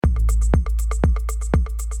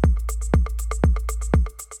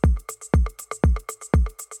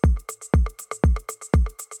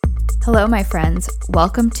Hello, my friends.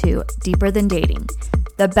 Welcome to Deeper Than Dating,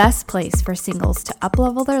 the best place for singles to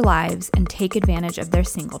uplevel their lives and take advantage of their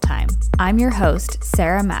single time. I'm your host,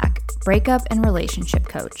 Sarah Mack, breakup and relationship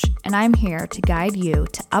coach, and I'm here to guide you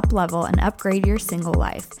to uplevel and upgrade your single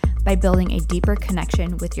life by building a deeper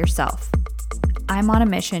connection with yourself. I'm on a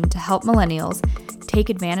mission to help millennials take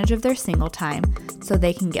advantage of their single time so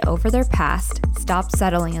they can get over their past, stop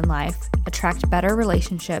settling in life, attract better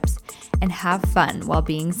relationships, and have fun while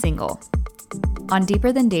being single. On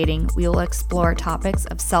Deeper Than Dating, we will explore topics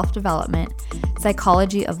of self-development,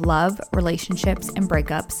 psychology of love, relationships, and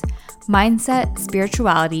breakups, mindset,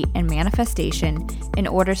 spirituality, and manifestation in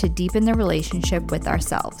order to deepen the relationship with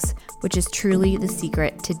ourselves, which is truly the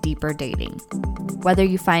secret to deeper dating. Whether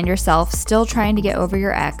you find yourself still trying to get over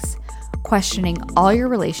your ex, questioning all your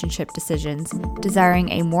relationship decisions,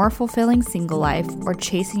 desiring a more fulfilling single life, or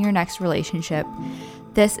chasing your next relationship,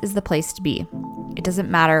 this is the place to be. It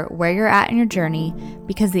doesn't matter where you're at in your journey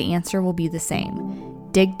because the answer will be the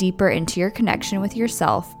same. Dig deeper into your connection with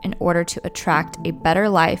yourself in order to attract a better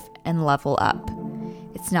life and level up.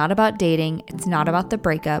 It's not about dating. It's not about the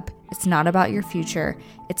breakup. It's not about your future.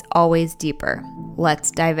 It's always deeper.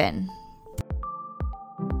 Let's dive in.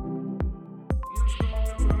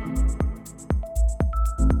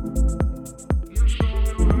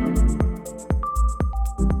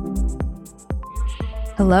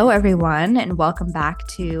 Hello, everyone, and welcome back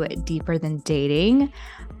to Deeper Than Dating.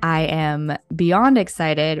 I am beyond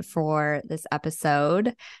excited for this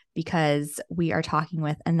episode because we are talking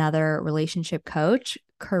with another relationship coach,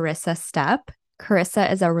 Corissa Stepp.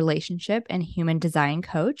 Corissa is a relationship and human design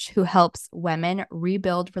coach who helps women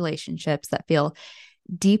rebuild relationships that feel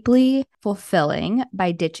deeply fulfilling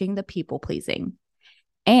by ditching the people-pleasing.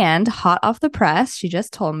 And hot off the press, she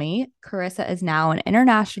just told me Corissa is now an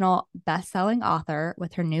international best-selling author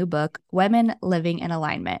with her new book, Women Living in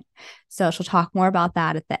Alignment. So she'll talk more about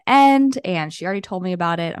that at the end, and she already told me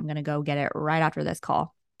about it. I'm going to go get it right after this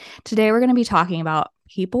call. Today, we're going to be talking about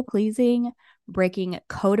people-pleasing, breaking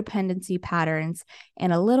codependency patterns,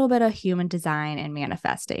 and a little bit of human design and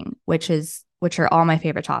manifesting, which are all my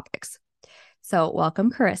favorite topics. So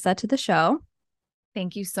welcome, Corissa, to the show.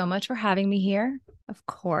 Thank you so much for having me here. Of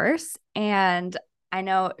course. And I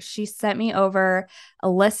know she sent me over a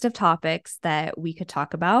list of topics that we could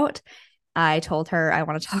talk about. I told her I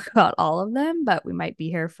want to talk about all of them, but we might be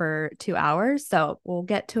here for 2 hours. So we'll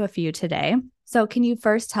get to a few today. So can you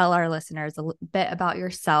first tell our listeners a bit about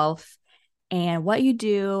yourself and what you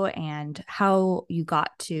do and how you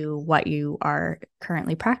got to what you are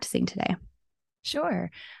currently practicing today? Sure.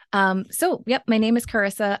 My name is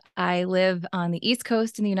Corissa. I live on the East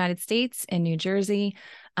Coast in the United States in New Jersey.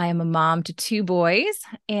 I am a mom to 2 boys,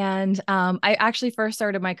 and I actually first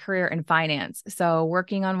started my career in finance. So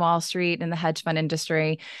working on Wall Street in the hedge fund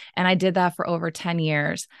industry, and I did that for over 10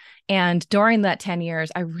 years. And during that 10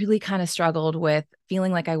 years, I really kind of struggled with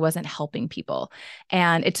feeling like I wasn't helping people.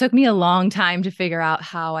 And it took me a long time to figure out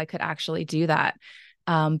how I could actually do that.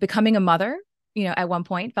 Becoming a mother, at one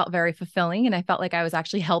point felt very fulfilling, and I felt like I was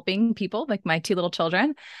actually helping people, like my 2 little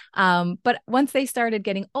children. But once they started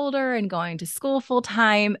getting older and going to school full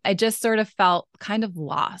time, I just sort of felt kind of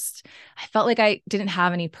lost. I felt like I didn't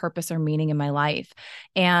have any purpose or meaning in my life.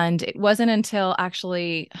 And it wasn't until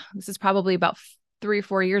this is probably about 3 or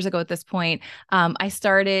 4 years ago at this point, I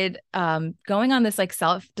started going on this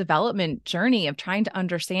self-development journey of trying to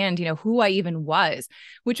understand, who I even was,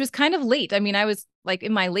 which was kind of late. I mean, I was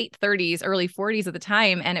in my late 30s, early 40s at the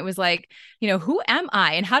time. And it was who am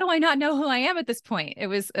I? And how do I not know who I am at this point? It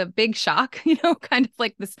was a big shock, kind of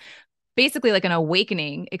like this, basically like an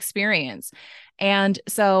awakening experience. And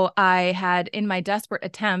so I had, in my desperate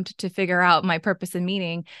attempt to figure out my purpose and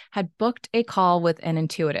meaning, had booked a call with an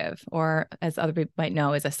intuitive, or as other people might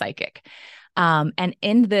know, as a psychic. And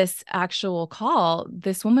in this actual call,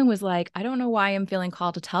 this woman was like, I don't know why I'm feeling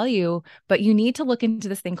called to tell you, but you need to look into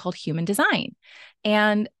this thing called human design.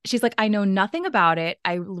 And she's like, I know nothing about it.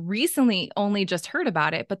 I recently only just heard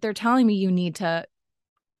about it, but they're telling me you need to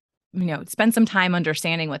spend some time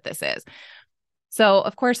understanding what this is. So,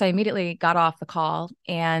 of course, I immediately got off the call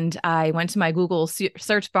and I went to my Google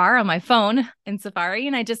search bar on my phone in Safari,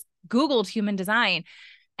 and I just Googled human design.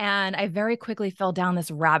 And I very quickly fell down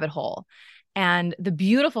this rabbit hole. And the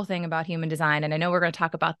beautiful thing about human design, and I know we're going to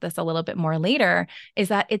talk about this a little bit more later, is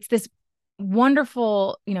that it's this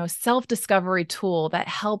wonderful, self-discovery tool that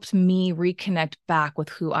helped me reconnect back with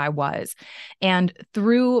who I was. And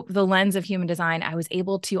through the lens of human design, I was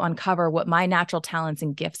able to uncover what my natural talents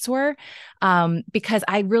and gifts were, because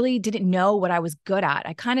I really didn't know what I was good at.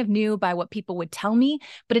 I kind of knew by what people would tell me,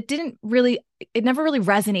 but it never really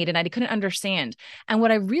resonated. I couldn't understand. And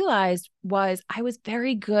what I realized was I was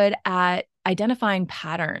very good at identifying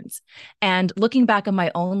patterns and looking back on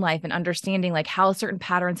my own life and understanding like how certain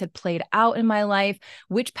patterns had played out in my life,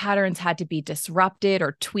 which patterns had to be disrupted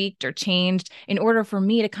or tweaked or changed in order for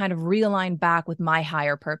me to kind of realign back with my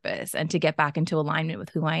higher purpose and to get back into alignment with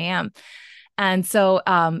who I am. And so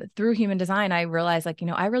through human design, I realized like,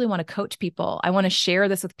 I really want to coach people. I want to share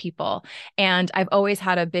this with people. And I've always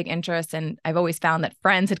had a big interest, and I've always found that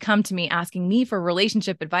friends had come to me asking me for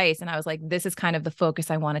relationship advice. And I was like, this is kind of the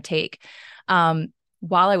focus I want to take.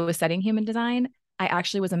 While I was studying human design, I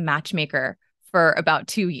actually was a matchmaker for about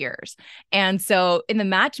 2 years. And so in the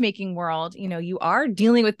matchmaking world, you are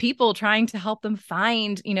dealing with people trying to help them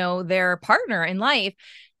find, their partner in life.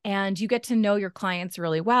 And you get to know your clients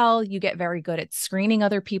really well. You get very good at screening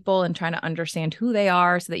other people and trying to understand who they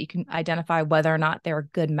are so that you can identify whether or not they're a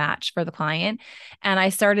good match for the client. And I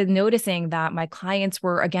started noticing that my clients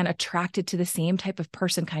were, again, attracted to the same type of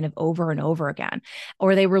person kind of over and over again,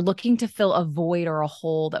 or they were looking to fill a void or a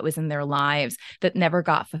hole that was in their lives that never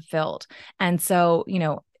got fulfilled. And so,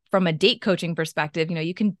 from a date coaching perspective,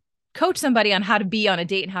 you can coach somebody on how to be on a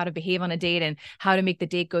date and how to behave on a date and how to make the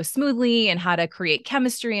date go smoothly and how to create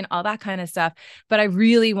chemistry and all that kind of stuff. But I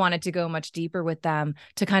really wanted to go much deeper with them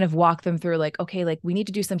to kind of walk them through like, okay, like we need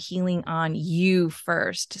to do some healing on you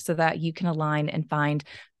first so that you can align and find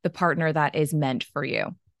the partner that is meant for you.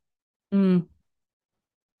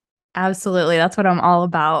 Absolutely. That's what I'm all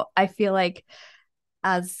about. I feel like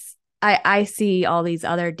as I see all these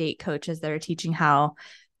other date coaches that are teaching how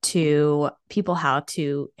to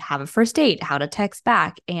have a first date, how to text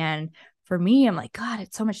back. And for me, I'm like, God,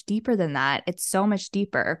 it's so much deeper than that. It's so much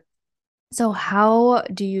deeper. So how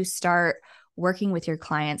do you start working with your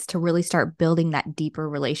clients to really start building that deeper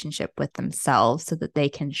relationship with themselves so that they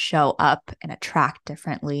can show up and attract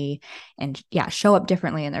differently and show up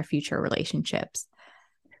differently in their future relationships?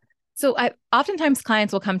 So oftentimes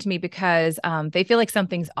clients will come to me because they feel like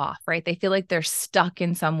something's off, right? They feel like they're stuck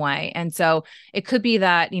in some way. And so it could be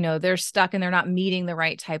that, they're stuck and they're not meeting the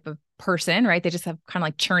right type of person, right? They just have kind of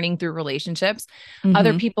like churning through relationships. Mm-hmm.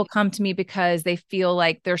 Other people come to me because they feel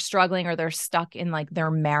like they're struggling or they're stuck in like their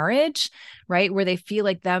marriage, right? Where they feel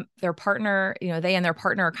like their partner, they and their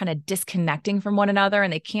partner are kind of disconnecting from one another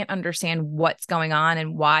and they can't understand what's going on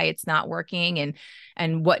and why it's not working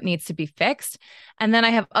and what needs to be fixed. And then I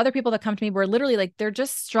have other people that come to me where literally like they're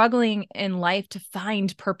just struggling in life to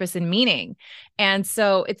find purpose and meaning. And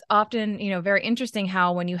so it's often, very interesting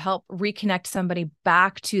how when you help reconnect somebody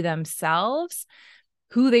back to themselves,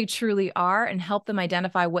 who they truly are, and help them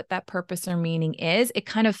identify what that purpose or meaning is, it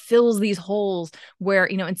kind of fills these holes where,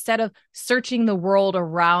 instead of searching the world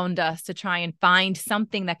around us to try and find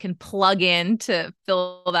something that can plug in to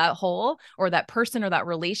fill that hole or that person or that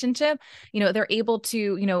relationship, they're able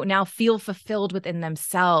to, now feel fulfilled within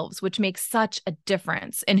themselves, which makes such a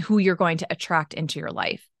difference in who you're going to attract into your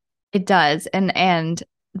life. It does. And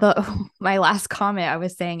my last comment, I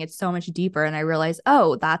was saying it's so much deeper. And I realized,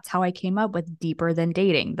 oh, that's how I came up with Deeper Than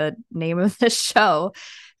Dating, the name of the show,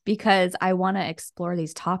 because I want to explore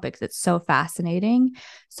these topics. It's so fascinating.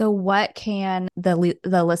 So what can the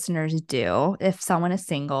listeners do if someone is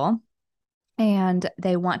single and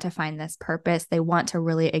they want to find this purpose? They want to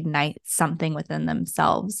really ignite something within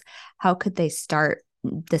themselves. How could they start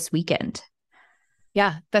this weekend?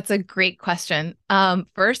 Yeah, that's a great question.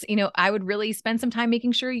 First, I would really spend some time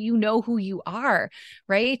making sure you know who you are,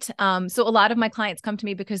 right? So a lot of my clients come to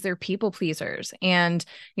me because they're people pleasers. And,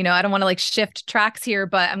 I don't want to like shift tracks here,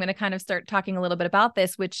 but I'm going to kind of start talking a little bit about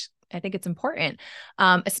this, which I think it's important,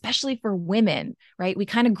 especially for women, right? We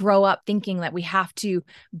kind of grow up thinking that we have to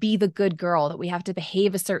be the good girl, that we have to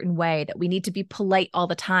behave a certain way, that we need to be polite all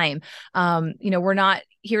the time. We're not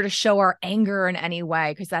here to show our anger in any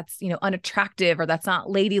way because that's, unattractive or that's not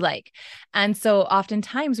ladylike. And so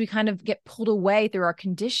oftentimes we kind of get pulled away through our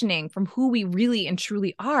conditioning from who we really and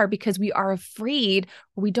truly are because we are afraid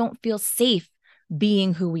or we don't feel safe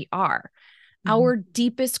being who we are. Mm-hmm. Our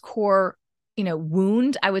deepest core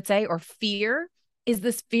wound, I would say, or fear is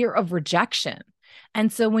this fear of rejection.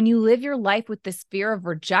 And so when you live your life with this fear of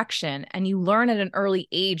rejection and you learn at an early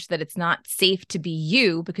age that it's not safe to be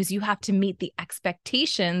you because you have to meet the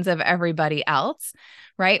expectations of everybody else,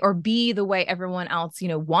 right? Or be the way everyone else,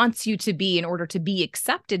 wants you to be in order to be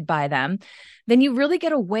accepted by them, then you really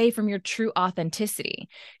get away from your true authenticity.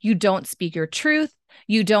 You don't speak your truth.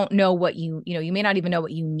 You don't know what you may not even know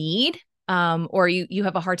what you need. Or you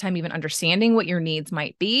have a hard time even understanding what your needs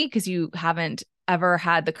might be because you haven't ever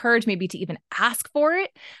had the courage maybe to even ask for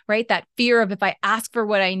it, right? That fear of if I ask for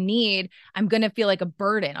what I need, I'm going to feel like a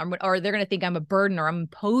burden, or they're going to think I'm a burden, or I'm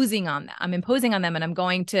imposing on them. I'm imposing on them and I'm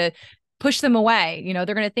going to push them away.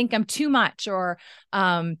 They're going to think I'm too much, or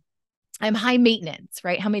I'm high maintenance,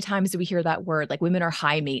 right? How many times do we hear that word? Like women are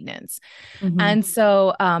high maintenance. Mm-hmm. And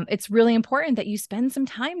so it's really important that you spend some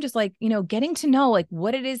time just like, getting to know like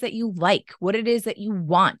what it is that you like, what it is that you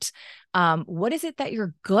want. What is it that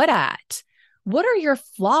you're good at? What are your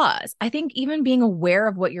flaws? I think even being aware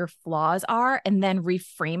of what your flaws are and then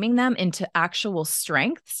reframing them into actual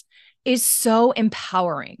strengths is so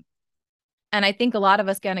empowering. And I think a lot of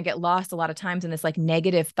us going to get lost a lot of times in this like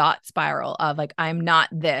negative thought spiral of like, I'm not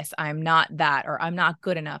this, I'm not that, or I'm not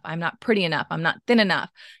good enough. I'm not pretty enough. I'm not thin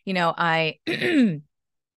enough. I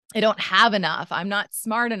I don't have enough. I'm not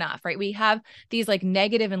smart enough, right? We have these like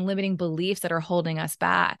negative and limiting beliefs that are holding us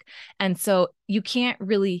back. And so you can't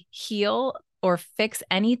really heal or fix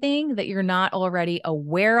anything that you're not already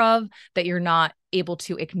aware of, that you're not able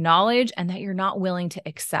to acknowledge, and that you're not willing to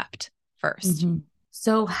accept first. Mm-hmm.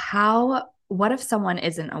 So what if someone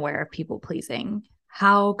isn't aware of people pleasing?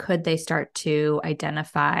 How could they start to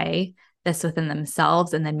identify this within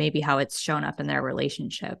themselves, and then maybe how it's shown up in their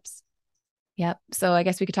relationships? Yep. So I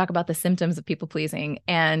guess we could talk about the symptoms of people pleasing.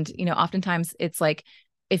 And, oftentimes it's like,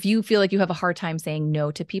 if you feel like you have a hard time saying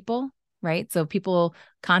no to people, right? So people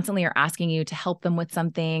constantly are asking you to help them with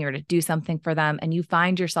something or to do something for them, and you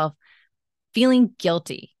find yourself feeling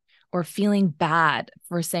guilty or feeling bad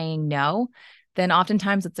for saying no, then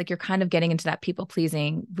oftentimes it's like you're kind of getting into that people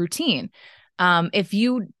pleasing routine. If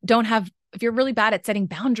you're really bad at setting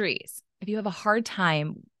boundaries, if you have a hard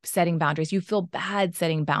time setting boundaries, you feel bad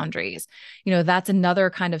setting boundaries, that's another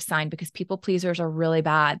kind of sign, because people pleasers are really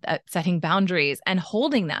bad at setting boundaries and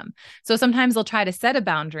holding them. So sometimes they'll try to set a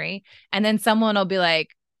boundary and then someone will be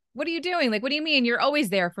like, what are you doing? Like, what do you mean? You're always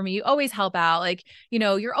there for me. You always help out. Like,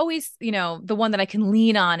 you're always, the one that I can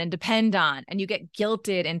lean on and depend on. And you get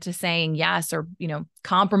guilted into saying yes, or,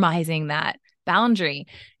 compromising that boundary.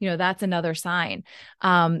 That's another sign.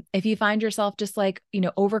 If you find yourself just like,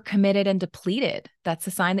 overcommitted and depleted, that's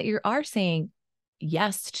a sign that you are saying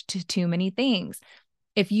yes to too many things.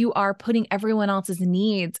 If you are putting everyone else's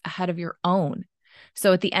needs ahead of your own.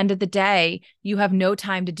 So at the end of the day, you have no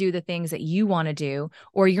time to do the things that you want to do,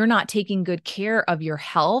 or you're not taking good care of your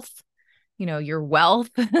health, your wealth,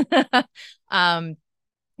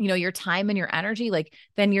 your time and your energy, like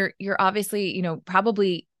then you're obviously,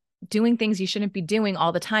 probably doing things you shouldn't be doing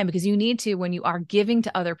all the time, because you need to, when you are giving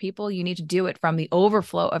to other people, you need to do it from the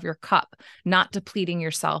overflow of your cup, not depleting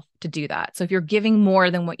yourself to do that. So if you're giving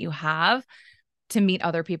more than what you have to meet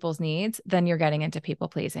other people's needs, then you're getting into people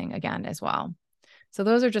pleasing again as well. So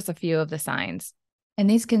those are just a few of the signs. And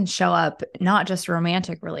these can show up not just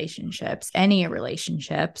romantic relationships, any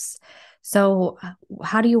relationships. So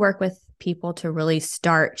how do you work with people to really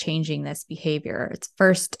start changing this behavior? It's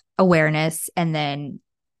first awareness, and then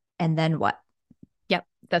what? Yep,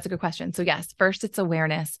 that's a good question. So yes, first it's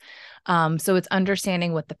awareness. So it's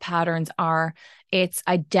understanding what the patterns are. It's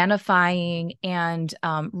identifying and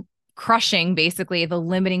crushing basically the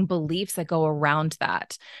limiting beliefs that go around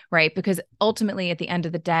that, right? Because ultimately at the end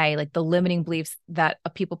of the day, like the limiting beliefs that a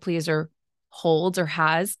people pleaser holds or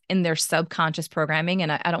has in their subconscious programming,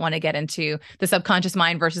 and I don't want to get into the subconscious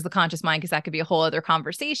mind versus the conscious mind, because that could be a whole other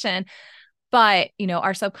conversation. But,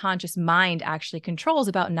 our subconscious mind actually controls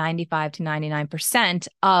about 95 to 99%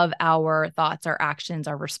 of our thoughts, our actions,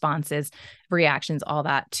 our responses, reactions, all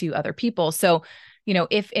that to other people. So,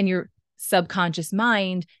 if in your subconscious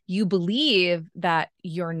mind, you believe that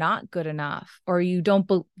you're not good enough, or you don't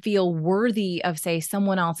feel worthy of, say,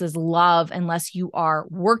 someone else's love unless you are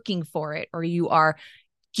working for it, or you are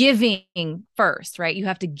giving first, right? You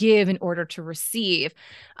have to give in order to receive.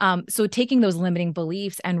 So taking those limiting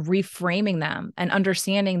beliefs and reframing them and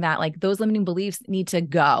understanding that like those limiting beliefs need to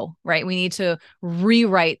go, right? We need to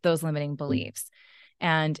rewrite those limiting beliefs.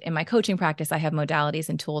 And in my coaching practice, I have modalities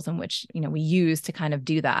and tools in which, we use to kind of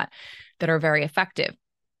do that are very effective.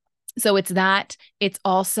 So it's that. It's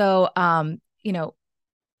also,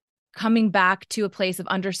 coming back to a place of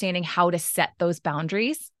understanding how to set those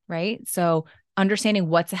boundaries, right? So understanding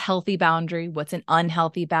what's a healthy boundary, what's an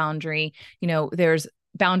unhealthy boundary. There's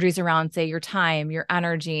boundaries around, say, your time, your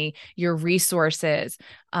energy, your resources,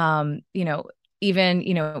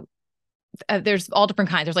 even, there's all different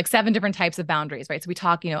kinds. There's like 7 different types of boundaries, right? So we can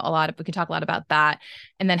talk a lot about that,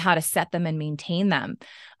 and then how to set them and maintain them.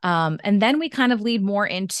 And then we kind of lead more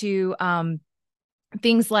into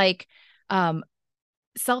things like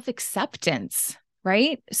self-acceptance,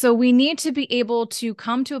 right? So we need to be able to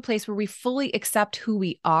come to a place where we fully accept who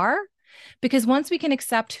we are. Because once we can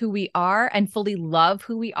accept who we are and fully love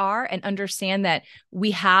who we are and understand that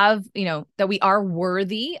we have, that we are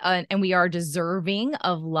worthy and we are deserving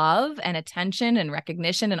of love and attention and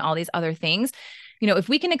recognition and all these other things, if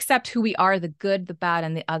we can accept who we are, the good, the bad,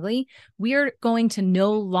 and the ugly, we are going to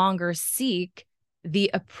no longer seek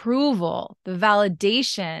the approval, the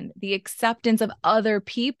validation, the acceptance of other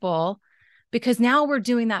people, because now we're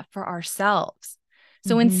doing that for ourselves.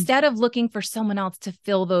 So instead of looking for someone else to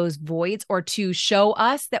fill those voids or to show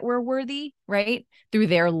us that we're worthy, right, through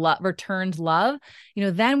their returned love,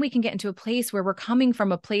 then we can get into a place where we're coming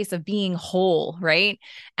from a place of being whole, right?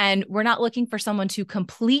 And we're not looking for someone to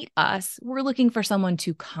complete us. We're looking for someone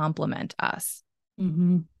to complement us.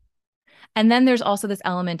 And then there's also this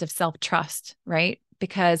element of self-trust, right?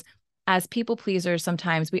 Because as people pleasers,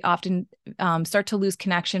 sometimes we often start to lose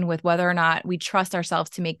connection with whether or not we trust ourselves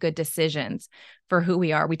to make good decisions for who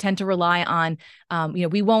we are. We tend to rely on,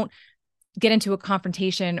 we won't get into a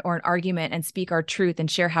confrontation or an argument and speak our truth and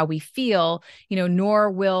share how we feel,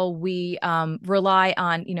 nor will we rely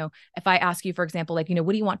on, if I ask you, for example, like,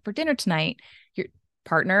 what do you want for dinner tonight? Your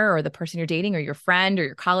partner or the person you're dating or your friend or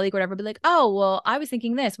your colleague, whatever, be like, oh, well, I was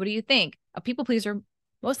thinking this. What do you think? A people pleaser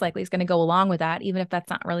most likely is going to go along with that, even if that's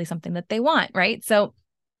not really something that they want, right? So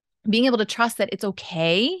being able to trust that it's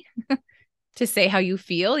okay to say how you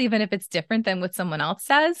feel, even if it's different than what someone else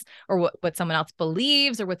says or what someone else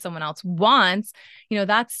believes or what someone else wants,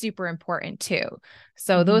 that's super important too.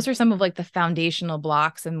 So those are some of like the foundational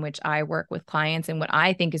blocks in which I work with clients, and what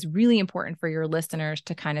I think is really important for your listeners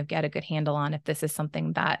to kind of get a good handle on if this is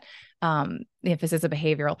something that, if this is a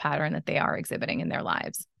behavioral pattern that they are exhibiting in their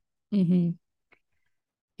lives.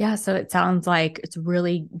 Yeah. So it sounds like it's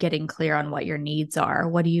really getting clear on what your needs are.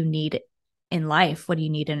 What do you need in life? What do you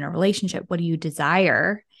need in a relationship? What do you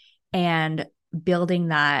desire? And building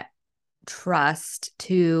that trust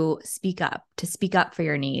to speak up for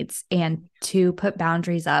your needs and to put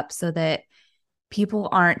boundaries up so that people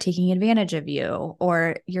aren't taking advantage of you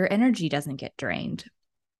or your energy doesn't get drained.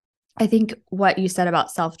 I think what you said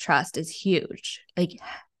about self-trust is huge. Like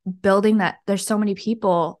building that, there's so many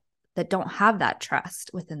people that don't have that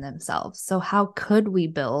trust within themselves. So how can we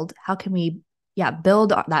build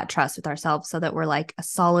that trust with ourselves so that we're like a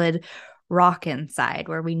solid rock inside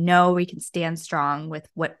where we know we can stand strong with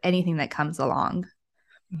anything that comes along?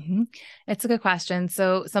 It's a good question.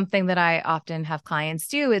 So something that I often have clients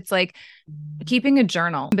do, it's like keeping a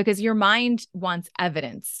journal, because your mind wants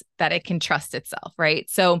evidence that it can trust itself, right?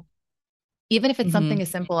 So even if it's something as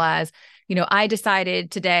simple as, I decided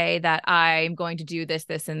today that I'm going to do this,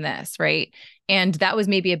 this, and this, right? And that was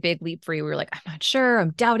maybe a big leap for you. We were like, I'm not sure.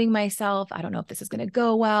 I'm doubting myself. I don't know if this is going to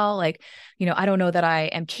go well. Like, I don't know that I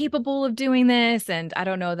am capable of doing this. And I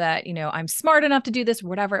don't know that, I'm smart enough to do this,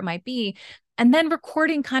 whatever it might be. And then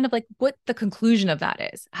recording kind of like what the conclusion of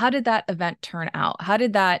that is. How did that event turn out? How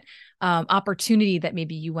did that opportunity that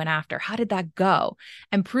maybe you went after, how did that go?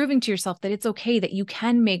 And proving to yourself that it's okay, that you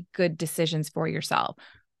can make good decisions for yourself.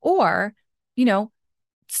 Or,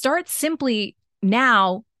 start simply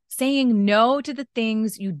now saying no to the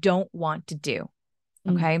things you don't want to do.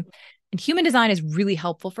 Okay. And human design is really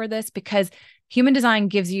helpful for this, because human design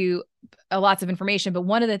gives you lots of information, but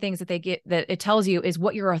one of the things that it tells you is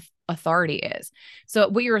what your authority is. So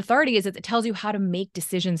what your authority is it tells you how to make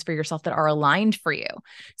decisions for yourself that are aligned for you.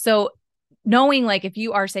 So knowing, like, if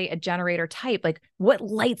you are, say, a generator type, like what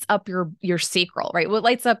lights up your sacral, right?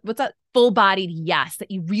 What's that full-bodied yes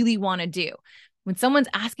that you really want to do? When someone's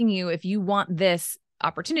asking you if you want this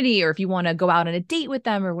opportunity or if you want to go out on a date with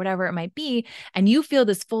them or whatever it might be, and you feel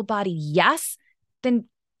this full-body yes, then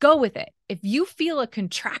go with it. If you feel a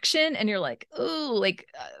contraction and you're like, oh, like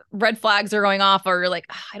red flags are going off, or you're like,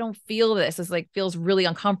 I don't feel this, it's like feels really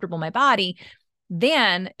uncomfortable in my body,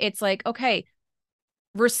 then it's like, okay,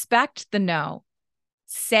 respect the no.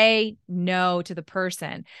 Say no to the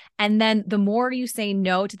person. And then the more you say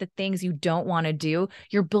no to the things you don't want to do,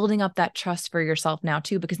 you're building up that trust for yourself now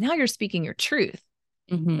too, because now you're speaking your truth,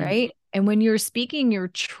 right? And when you're speaking your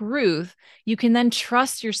truth, you can then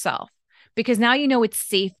trust yourself, because now you know it's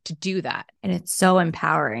safe to do that. And it's so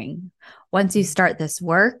empowering. Once you start this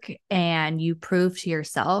work and you prove to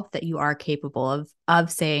yourself that you are capable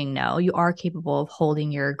of saying no, you are capable of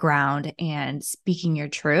holding your ground and speaking your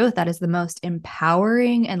truth, that is the most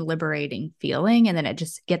empowering and liberating feeling. And then it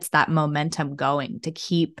just gets that momentum going to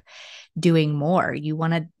keep doing more. You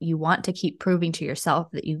want to keep proving to yourself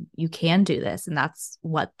that you can do this. And that's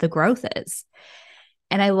what the growth is.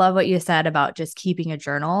 And I love what you said about just keeping a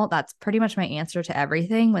journal. That's pretty much my answer to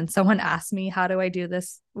everything. When someone asks me, how do I do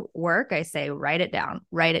this work? I say, write it down,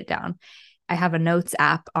 write it down. I have a notes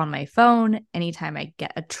app on my phone. Anytime I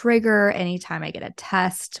get a trigger, anytime I get a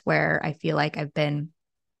test where I feel like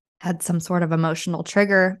had some sort of emotional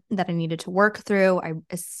trigger that I needed to work through,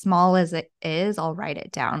 as small as it is, I'll write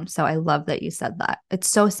it down. So I love that you said that. It's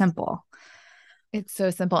so simple. It's so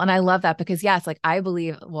simple. And I love that because yes, like I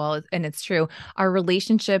believe, well, and it's true, our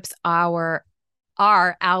relationships are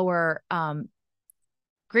our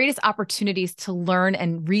greatest opportunities to learn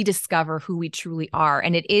and rediscover who we truly are.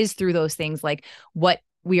 And it is through those things like what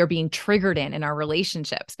we are being triggered in our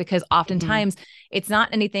relationships, because oftentimes it's not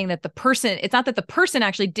anything that it's not that the person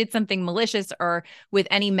actually did something malicious or with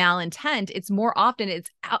any malintent. It's more often it's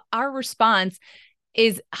our response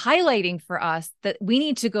is highlighting for us that we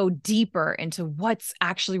need to go deeper into what's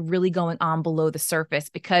actually really going on below the surface,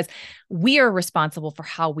 because we are responsible for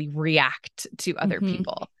how we react to other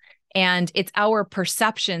people. And it's our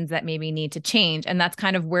perceptions that maybe need to change. And that's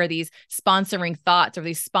kind of where these sponsoring thoughts or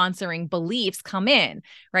these sponsoring beliefs come in,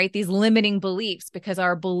 right? These limiting beliefs, because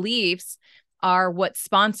our beliefs are what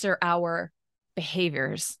sponsor our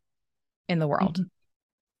behaviors in the world.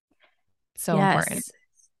 So important.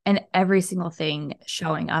 And every single thing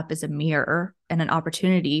showing up is a mirror and an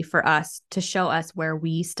opportunity for us to show us where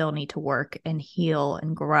we still need to work and heal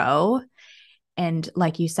and grow. And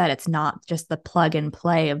like you said, it's not just the plug and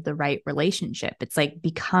play of the right relationship. It's like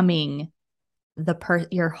becoming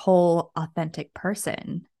your whole authentic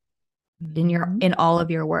person in all of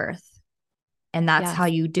your worth. And that's how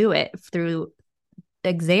you do it, through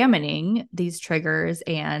examining these triggers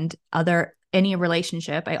and any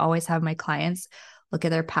relationship. I always have my clients look at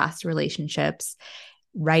their past relationships,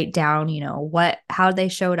 write down, how they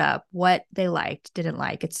showed up, what they liked, didn't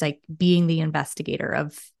like. It's like being the investigator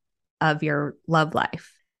of your love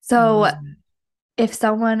life. So if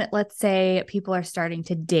someone, let's say people are starting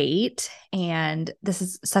to date, and this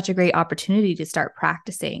is such a great opportunity to start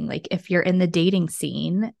practicing, like if you're in the dating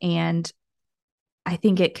scene, and I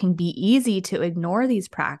think it can be easy to ignore these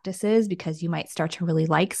practices because you might start to really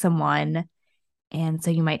like someone. And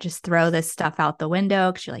so you might just throw this stuff out the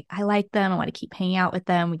window because you're like, I like them. I want to keep hanging out with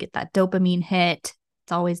them. We get that dopamine hit.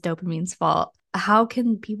 It's always dopamine's fault. How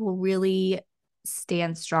can people really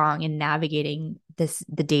stand strong in navigating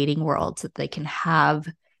the dating world so that they can have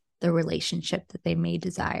the relationship that they may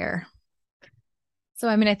desire? So,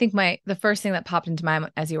 I mean, I think the first thing that popped into my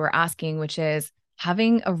mind as you were asking, which is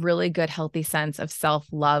having a really good, healthy sense of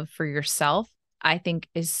self-love for yourself, I think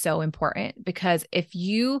is so important, because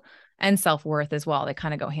and self-worth as well, they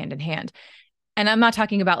kind of go hand in hand. And I'm not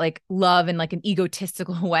talking about like love in like an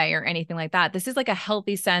egotistical way or anything like that. This is like a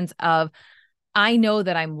healthy sense of, I know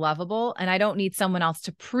that I'm lovable and I don't need someone else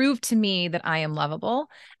to prove to me that I am lovable.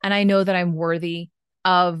 And I know that I'm worthy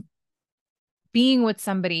of being with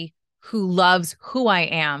somebody who loves who I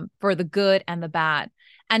am for the good and the bad.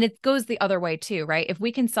 And it goes the other way too, right? If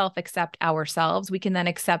we can self-accept ourselves, we can then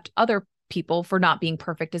accept other people for not being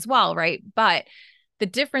perfect as well, right? But the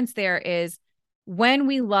difference there is when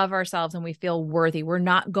we love ourselves and we feel worthy, we're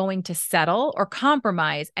not going to settle or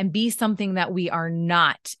compromise and be something that we are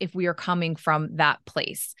not if we are coming from that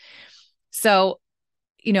place. So,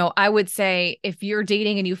 I would say if you're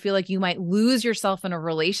dating and you feel like you might lose yourself in a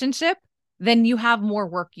relationship, then you have more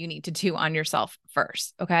work you need to do on yourself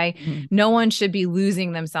first. Okay. No one should be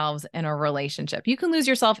losing themselves in a relationship. You can lose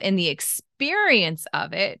yourself in the experience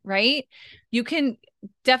of it, right? You can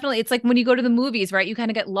definitely, it's like when you go to the movies, right? You kind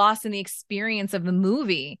of get lost in the experience of the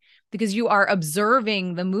movie because you are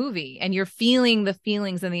observing the movie and you're feeling the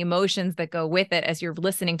feelings and the emotions that go with it as you're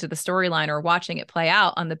listening to the storyline or watching it play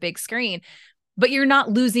out on the big screen, but you're not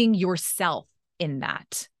losing yourself in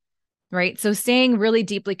that. Right. So staying really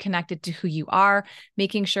deeply connected to who you are,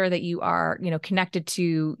 making sure that you are, connected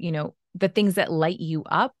to, the things that light you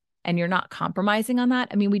up, and you're not compromising on that.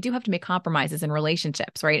 I mean, we do have to make compromises in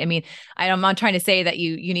relationships, right? I mean, I'm not trying to say that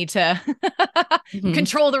you need to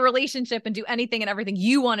control the relationship and do anything and everything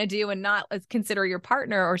you want to do and not consider your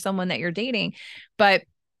partner or someone that you're dating. But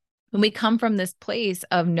when we come from this place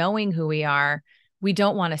of knowing who we are, we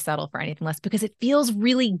don't want to settle for anything less because it feels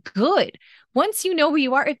really good. Once you know who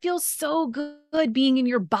you are, it feels so good being in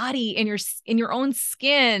your body, in your own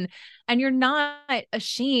skin, and you're not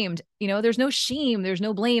ashamed. There's no shame, there's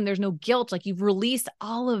no blame, there's no guilt. Like you've released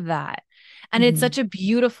all of that. And it's such a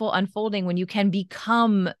beautiful unfolding when you can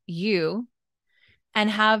become you and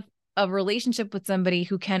have a relationship with somebody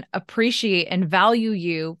who can appreciate and value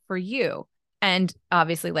you for you. And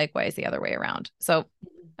obviously, likewise, the other way around. So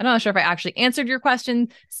I'm not sure if I actually answered your question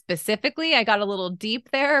specifically. I got a little deep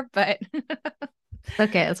there, but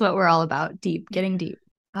okay. That's what we're all about. Getting deep.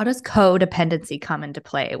 How does codependency come into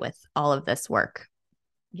play with all of this work?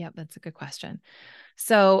 Yeah, that's a good question.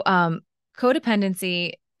 So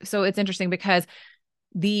codependency, so it's interesting because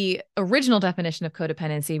the original definition of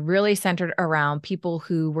codependency really centered around people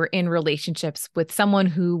who were in relationships with someone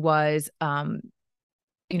who was,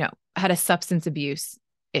 had a substance abuse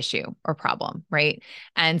issue or problem, right?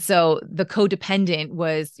 And so the codependent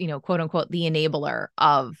was, quote unquote, the enabler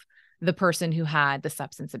of the person who had the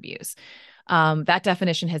substance abuse. That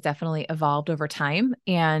definition has definitely evolved over time.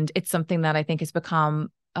 And it's something that I think has become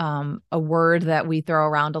a word that we throw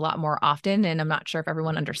around a lot more often. And I'm not sure if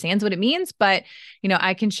everyone understands what it means, but,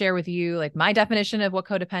 I can share with you like my definition of what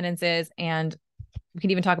codependence is. And we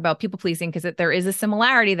can even talk about people pleasing because there is a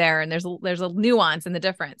similarity there and there's a nuance in the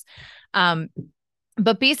difference.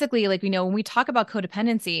 But basically, like, when we talk about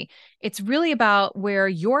codependency, it's really about where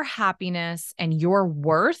your happiness and your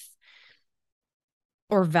worth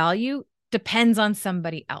or value depends on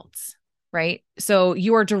somebody else, right? So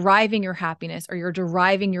you are deriving your happiness or you're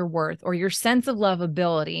deriving your worth or your sense of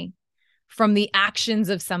lovability from the actions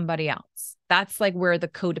of somebody else. That's like where the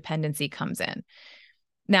codependency comes in.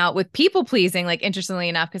 Now with people pleasing, like interestingly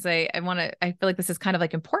enough, because I feel like this is kind of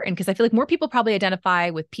like important because I feel like more people probably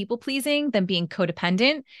identify with people pleasing than being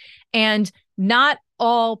codependent. And not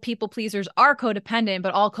all people pleasers are codependent,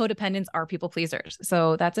 but all codependents are people pleasers.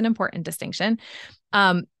 So that's an important distinction.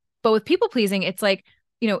 But with people pleasing, it's like,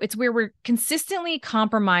 it's where we're consistently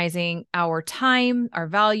compromising our time, our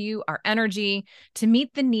value, our energy to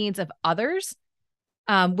meet the needs of others.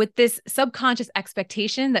 With this subconscious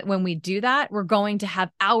expectation that when we do that, we're going to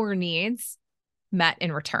have our needs met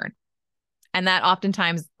in return. And that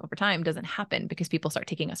oftentimes over time doesn't happen because people start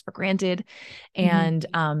taking us for granted. And,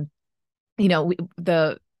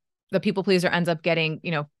 the people pleaser ends up getting,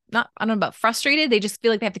 I don't know about frustrated. They just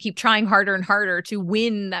feel like they have to keep trying harder and harder to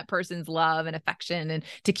win that person's love and affection and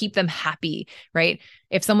to keep them happy, right?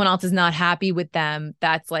 If someone else is not happy with them,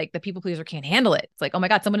 that's like the people pleaser can't handle it. It's like, oh my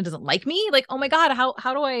God, someone doesn't like me. Like, oh my God,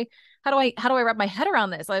 how do I wrap my head around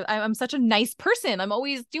this? I'm such a nice person. I'm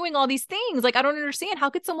always doing all these things. Like, I don't understand. How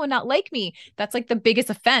could someone not like me? That's like the biggest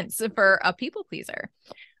offense for a people pleaser.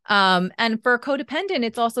 And for a codependent,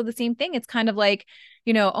 it's also the same thing. It's kind of like,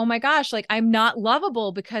 oh my gosh, like I'm not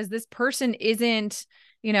lovable because this person isn't,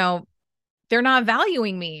 they're not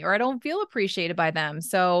valuing me or I don't feel appreciated by them.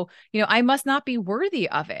 So, I must not be worthy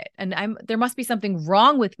of it. And there must be something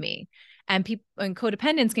wrong with me. And people and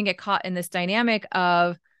codependents can get caught in this dynamic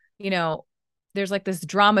of, there's like this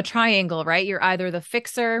drama triangle, right? You're either the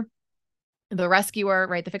fixer, the rescuer,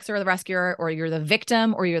 right? The fixer or the rescuer, or you're the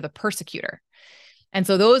victim or you're the persecutor. And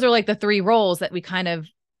so those are like the three roles that we kind of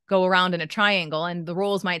go around in a triangle, and the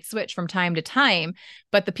roles might switch from time to time,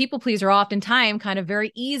 but the people pleaser oftentimes kind of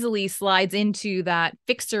very easily slides into that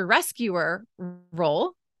fixer rescuer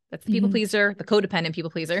role. That's the people pleaser, the codependent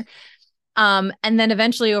people pleaser. And then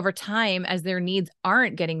eventually over time, as their needs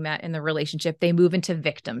aren't getting met in the relationship, they move into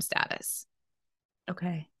victim status.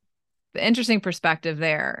 Okay. The interesting perspective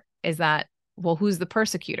there is that, well, who's the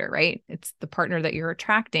persecutor, right? It's the partner that you're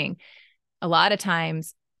attracting. A lot of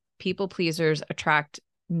times people pleasers attract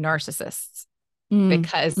narcissists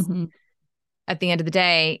because at the end of the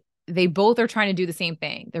day, they both are trying to do the same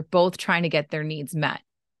thing. They're both trying to get their needs met,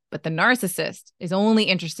 but the narcissist is only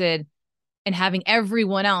interested in having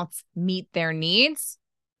everyone else meet their needs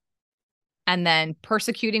and then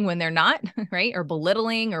persecuting when they're not, right? Or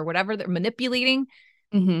belittling or whatever, they're manipulating.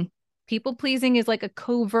 People pleasing is like a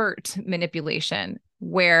covert manipulation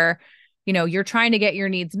where you're trying to get your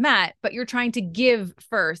needs met, but you're trying to give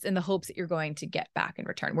first in the hopes that you're going to get back in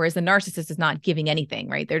return. Whereas the narcissist is not giving anything,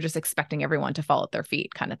 right? They're just expecting everyone to fall at their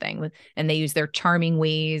feet kind of thing. And they use their charming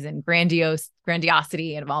ways and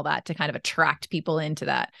grandiosity and all that to kind of attract people into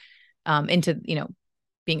that,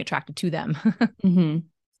 being attracted to them.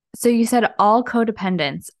 So you said all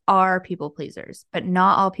codependents are people pleasers, but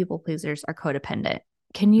not all people pleasers are codependent.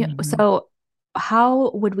 Can you, so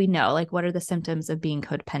how would we know, like, what are the symptoms of being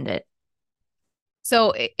codependent?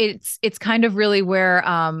 So it's kind of really where,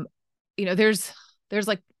 there's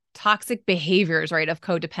like toxic behaviors, right, of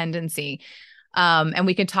codependency. And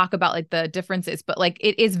we can talk about like the differences, but like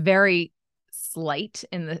it is very slight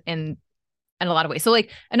in a lot of ways. So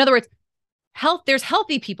like, in other words, there's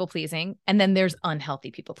healthy people pleasing and then there's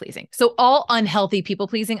unhealthy people pleasing. So all unhealthy people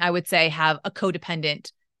pleasing, I would say, have a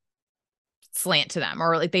codependent slant to them,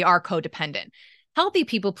 or like they are codependent. Healthy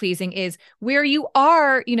people pleasing is where you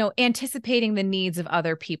are, anticipating the needs of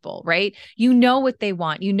other people, right? You know what they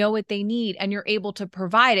want, you know what they need, and you're able to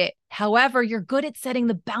provide it. However, you're good at setting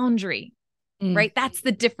the boundary. Right? That's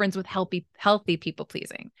the difference with healthy people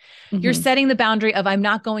pleasing. You're setting the boundary of, I'm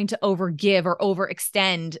not going to overgive or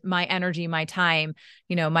overextend my energy, my time,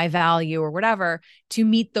 my value or whatever to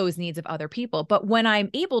meet those needs of other people. But when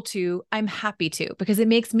I'm able to, I'm happy to, because it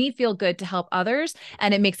makes me feel good to help others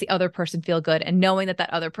and it makes the other person feel good. And knowing that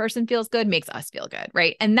other person feels good makes us feel good.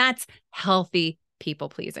 Right? And that's healthy people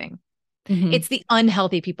pleasing. It's the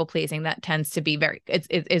unhealthy people pleasing that tends to be it's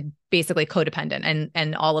basically codependent,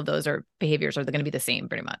 and all of those behaviors are going to be the same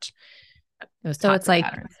pretty much. So it's like,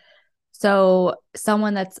 patterns. So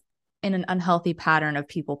someone that's in an unhealthy pattern of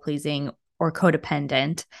people pleasing or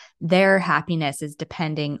codependent, their happiness is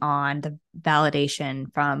depending on the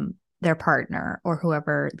validation from their partner or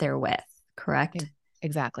whoever they're with, correct?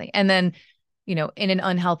 Exactly. And then in an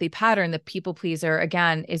unhealthy pattern, the people pleaser,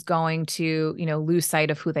 again, is going to, lose sight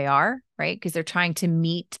of who they are, right? Because they're trying to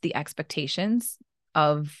meet the expectations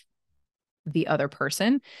of the other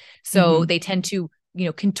person. So they tend to,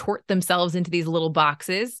 contort themselves into these little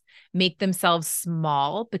boxes, make themselves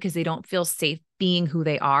small because they don't feel safe being who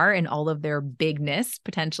they are and all of their bigness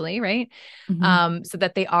potentially, right? So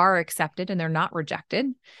that they are accepted and they're not rejected.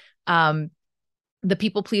 The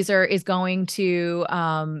people pleaser is going to,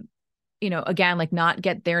 again, like not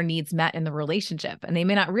get their needs met in the relationship. And they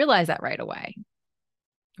may not realize that right away,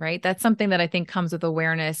 right? That's something that I think comes with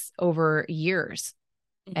awareness over years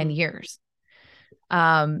and years.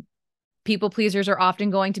 People pleasers are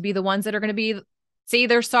often going to be the ones that are going to say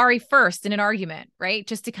they're sorry first in an argument, right?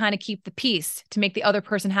 Just to kind of keep the peace, to make the other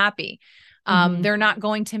person happy. They're not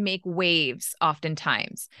going to make waves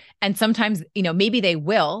oftentimes. And sometimes, maybe they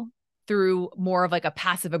will through more of like a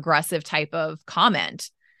passive aggressive type of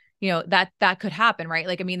comment. That could happen, right?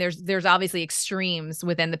 Like, I mean, there's obviously extremes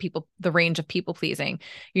within the range of people pleasing.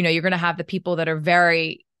 You're going to have the people that are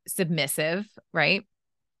very submissive, right?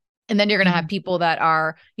 And then you're going to have people that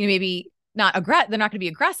are, maybe not they're not going to be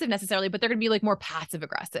aggressive necessarily, but they're going to be like more passive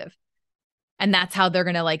aggressive. And that's how they're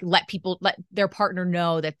going to like let their partner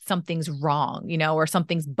know that something's wrong, or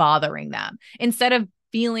something's bothering them, instead of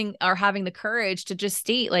feeling or having the courage to just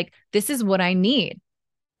state like, this is what I need.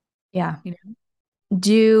 Yeah.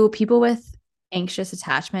 Do people with anxious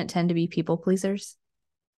attachment tend to be people pleasers?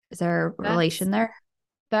 Is there a relation there?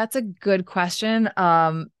 That's a good question.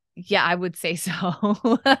 Yeah, I would say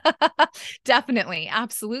so. Definitely.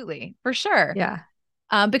 Absolutely. For sure. Yeah.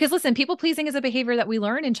 Because listen, people pleasing is a behavior that we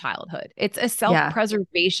learn in childhood. It's a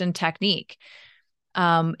self-preservation technique.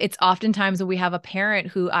 It's oftentimes when we have a parent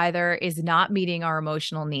who either is not meeting our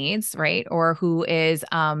emotional needs, right? Or who is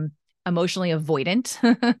emotionally avoidant.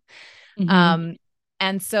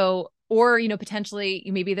 And so, or, potentially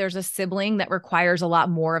maybe there's a sibling that requires a lot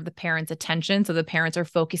more of the parent's attention. So the parents are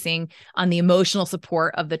focusing on the emotional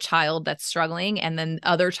support of the child that's struggling. And then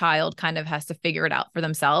other child kind of has to figure it out for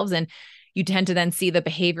themselves. And you tend to then see the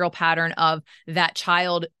behavioral pattern of that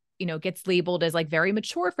child, gets labeled as like very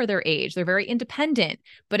mature for their age. They're very independent,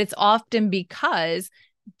 but it's often because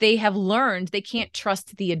they have learned they can't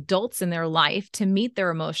trust the adults in their life to meet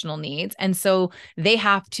their emotional needs. And so they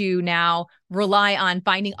have to now rely on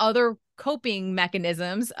finding other coping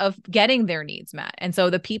mechanisms of getting their needs met. And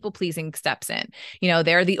so the people pleasing steps in.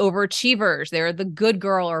 They're the overachievers. They're the good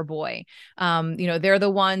girl or boy. They're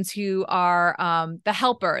the ones who are the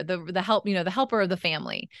helper, the helper of the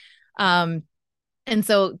family. And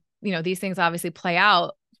so, these things obviously play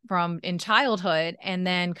out from in childhood and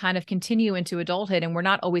then kind of continue into adulthood. And we're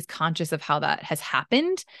not always conscious of how that has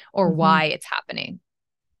happened or why it's happening.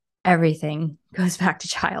 Everything goes back to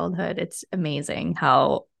childhood. It's amazing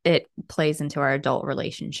how it plays into our adult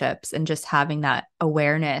relationships, and just having that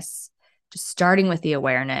awareness, just starting with the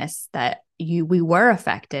awareness that we were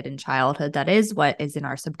affected in childhood. That is what is in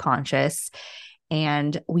our subconscious.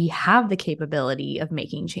 And we have the capability of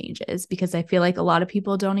making changes, because I feel like a lot of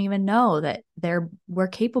people don't even know that we're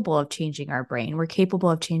capable of changing our brain. We're capable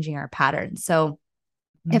of changing our patterns. So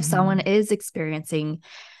if someone is experiencing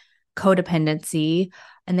codependency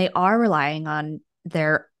and they are relying on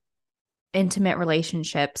their intimate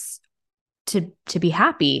relationships to be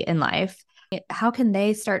happy in life, how can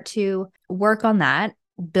they start to work on that,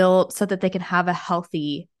 build so that they can have a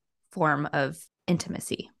healthy form of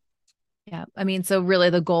intimacy? Yeah. I mean, so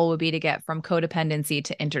really the goal would be to get from codependency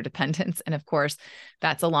to interdependence. And of course,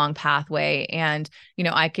 that's a long pathway. And,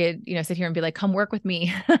 I could, sit here and be like, come work with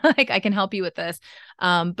me. Like I can help you with this.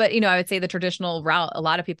 But, I would say the traditional route a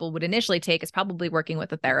lot of people would initially take is probably working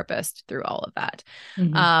with a therapist through all of that.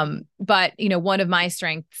 Mm-hmm. But, one of my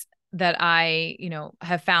strengths that I,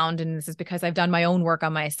 have found, and this is because I've done my own work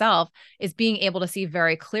on myself, is being able to see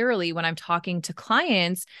very clearly when I'm talking to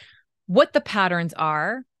clients what the patterns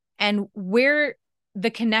are and where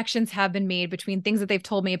the connections have been made between things that they've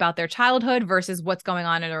told me about their childhood versus what's going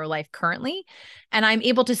on in their life currently. And I'm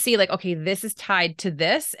able to see like, okay, this is tied to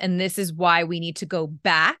this, and this is why we need to go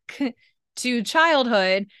back to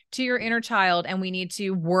childhood, to your inner child, and we need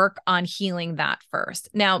to work on healing that first.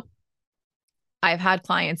 Now, I've had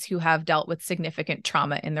clients who have dealt with significant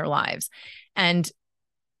trauma in their lives. And,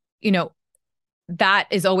 that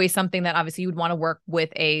is always something that obviously you would want to work with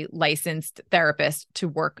a licensed therapist to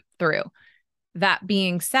work through. That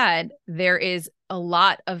being said, there is a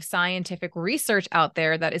lot of scientific research out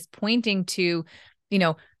there that is pointing to,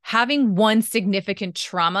 having one significant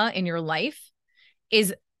trauma in your life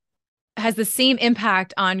has the same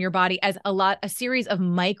impact on your body as a series of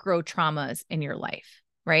micro traumas in your life.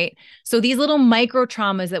 Right. So these little micro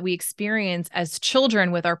traumas that we experience as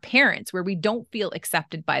children with our parents, where we don't feel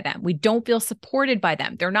accepted by them, we don't feel supported by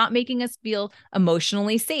them. They're not making us feel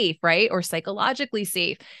emotionally safe, right? Or psychologically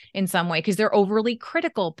safe in some way, because they're overly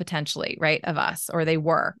critical potentially, right, of us, or they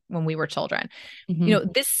were when we were children.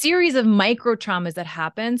 Mm-hmm. This series of micro traumas that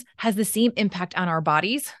happens has the same impact on our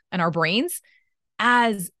bodies and our brains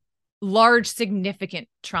as large, significant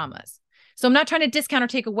traumas. So I'm not trying to discount or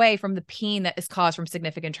take away from the pain that is caused from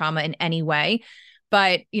significant trauma in any way.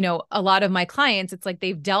 But, a lot of my clients, it's like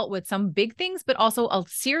they've dealt with some big things, but also a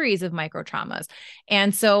series of micro traumas.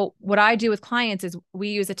 And so what I do with clients is we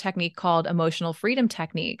use a technique called emotional freedom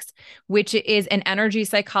techniques, which is an energy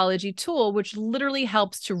psychology tool, which literally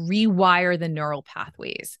helps to rewire the neural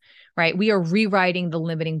pathways, right? We are rewriting the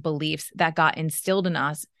limiting beliefs that got instilled in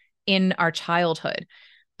us in our childhood.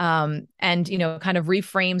 And, kind of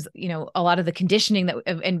reframes, a lot of the conditioning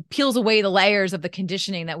and peels away the layers of the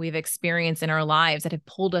conditioning that we've experienced in our lives that have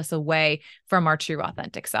pulled us away from our true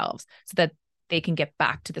authentic selves so that they can get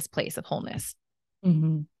back to this place of wholeness.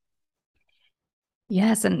 Mm-hmm.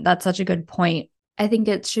 Yes. And that's such a good point. I think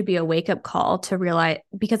it should be a wake-up call to realize,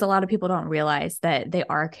 because a lot of people don't realize that they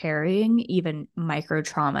are carrying even micro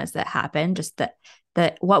traumas that happen, just that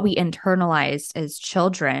what we internalized as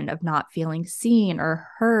children of not feeling seen or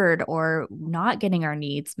heard or not getting our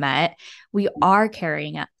needs met, we are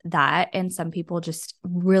carrying that. And some people just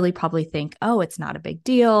really probably think, oh, it's not a big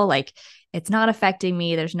deal. Like it's not affecting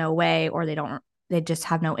me. There's no way, or they just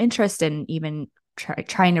have no interest in even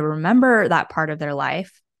trying to remember that part of their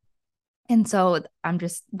life. And so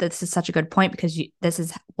this is such a good point, because this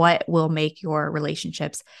is what will make your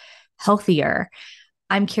relationships healthier.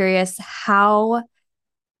 I'm curious, how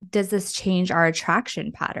does this change our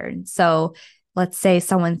attraction pattern? So let's say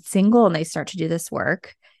someone's single and they start to do this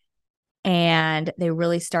work and they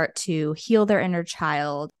really start to heal their inner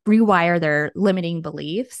child, rewire their limiting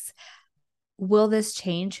beliefs. Will this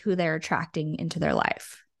change who they're attracting into their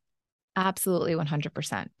life? Absolutely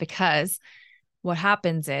 100%. Because what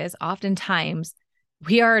happens is oftentimes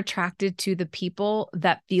we are attracted to the people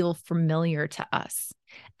that feel familiar to us.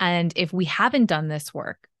 And if we haven't done this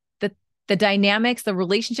work, the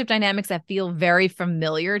relationship dynamics that feel very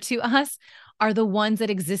familiar to us are the ones that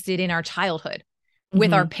existed in our childhood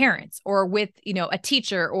with our parents or with, a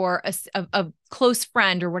teacher or a close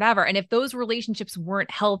friend or whatever. And if those relationships weren't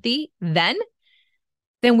healthy, then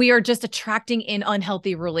we are just attracting in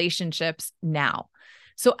unhealthy relationships now.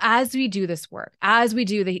 So as we do this work, as we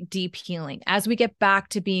do the deep healing, as we get back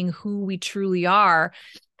to being who we truly are,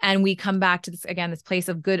 and we come back to this, again, this place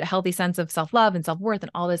of good, healthy sense of self-love and self-worth and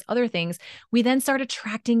all those other things, we then start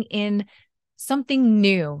attracting in something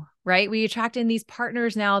new, right? We attract in these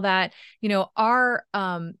partners now that, are,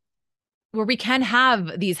 where we can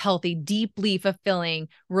have these healthy, deeply fulfilling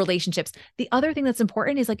relationships. The other thing that's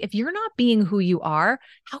important is like, if you're not being who you are,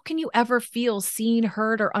 how can you ever feel seen,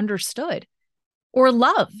 heard, or understood or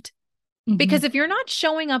loved? Because if you're not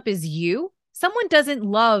showing up as you, someone doesn't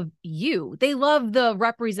love you. They love the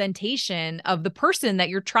representation of the person that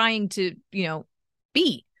you're trying to,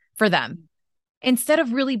 be for them instead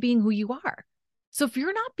of really being who you are. So if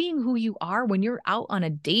you're not being who you are when you're out on a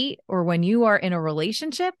date or when you are in a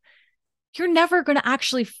relationship, you're never going to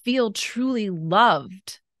actually feel truly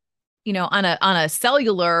loved, on a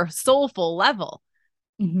cellular, soulful level.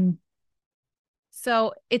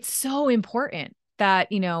 So it's so important that,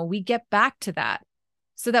 we get back to that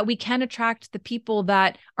so that we can attract the people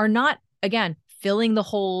that are not again, filling the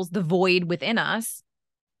holes, the void within us,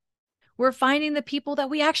 we're finding the people that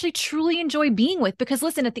we actually truly enjoy being with. Because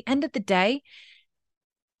listen, at the end of the day,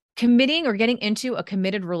 committing or getting into a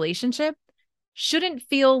committed relationship shouldn't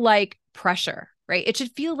feel like pressure, right? It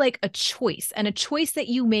should feel like a choice, and a choice that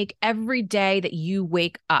you make every day that you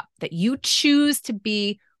wake up, that you choose to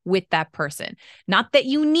be with that person. Not that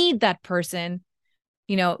you need that person.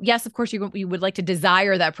 Yes, of course, you would like to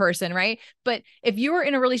desire that person, right? But if you're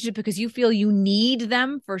in a relationship because you feel you need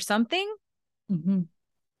them for something, Mm-hmm.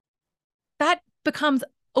 that becomes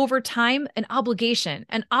over time an obligation,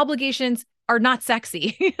 and obligations are not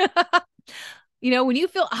sexy. When you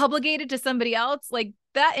feel obligated to somebody else, like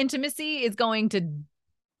that intimacy is going to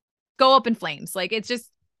go up in flames. Like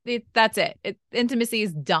that's it. Intimacy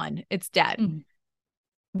is done. It's dead. Mm-hmm.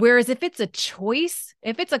 Whereas if it's a choice,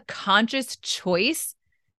 if it's a conscious choice,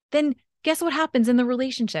 then guess what happens in the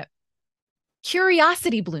relationship?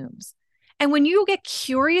 Curiosity blooms. And when you get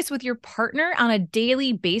curious with your partner on a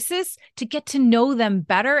daily basis to get to know them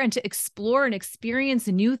better and to explore and experience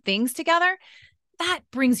new things together, that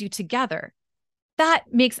brings you together. That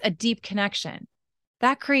makes a deep connection.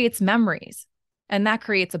 That creates memories, and that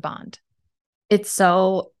creates a bond. It's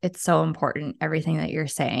so important, everything that you're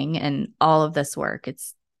saying and all of this work.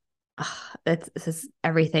 This is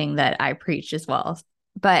everything that I preach as well.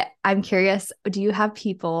 But I'm curious, do you have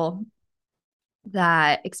people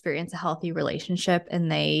that experience a healthy relationship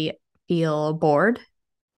and they feel bored?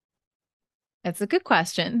 That's a good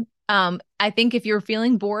question. I think if you're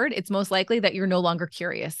feeling bored, it's most likely that you're no longer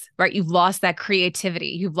curious, right? You've lost that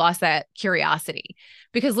creativity. You've lost that curiosity.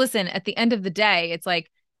 Because listen, at the end of the day, it's like,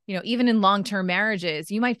 even in long-term marriages,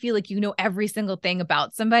 you might feel like you know every single thing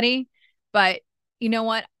about somebody, but you know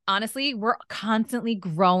what? Honestly, we're constantly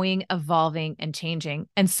growing, evolving, and changing.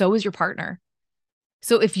 And so is your partner.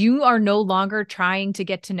 So if you are no longer trying to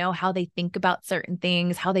get to know how they think about certain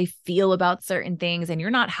things, how they feel about certain things, and you're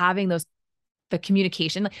not having the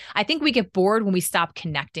communication, I think we get bored when we stop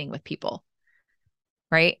connecting with people.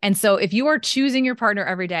 Right. And so if you are choosing your partner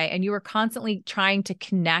every day and you are constantly trying to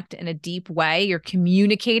connect in a deep way, you're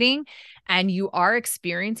communicating and you are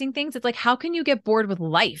experiencing things, it's like, how can you get bored with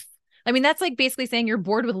life? I mean, that's like basically saying you're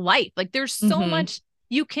bored with life. Like there's so Mm-hmm. much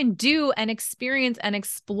you can do and experience and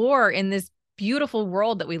explore in this beautiful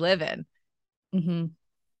world that we live in. Mm-hmm.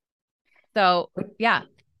 So, yeah.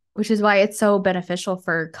 Which is why it's so beneficial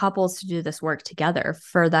for couples to do this work together,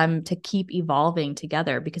 for them to keep evolving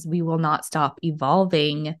together, because we will not stop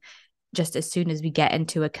evolving just as soon as we get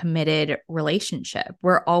into a committed relationship.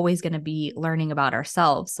 We're always going to be learning about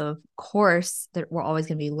ourselves. So, of course, that we're always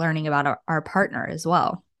going to be learning about our partner as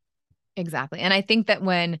well. Exactly. And I think that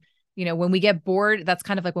when we get bored, that's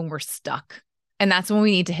kind of like when we're stuck. And that's when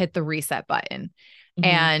we need to hit the reset button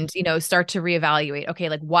Mm-hmm. and, start to reevaluate. Okay,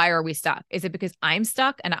 like why are we stuck? Is it because I'm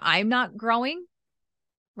stuck and I'm not growing?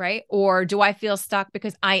 Right? Or do I feel stuck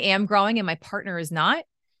because I am growing and my partner is not?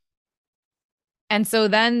 And so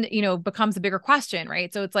then, becomes a bigger question,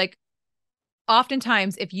 right? So it's like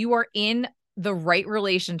oftentimes if you are in the right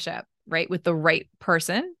relationship, right, with the right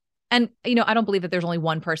person, and I don't believe that there's only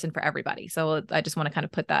one person for everybody. So I just want to kind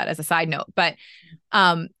of put that as a side note. But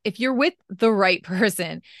if you're with the right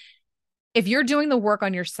person, if you're doing the work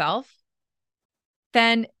on yourself,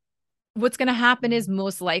 then what's going to happen is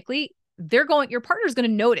most likely your partner's going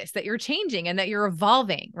to notice that you're changing and that you're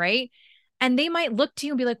evolving, right? And they might look to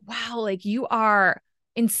you and be like, wow, like you are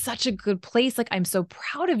in such a good place. Like, I'm so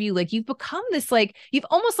proud of you. Like, you've become this, like, you've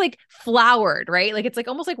almost like flowered, right? Like, it's like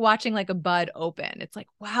almost like watching like a bud open. It's like,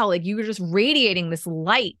 wow, like you were just radiating this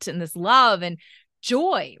light and this love and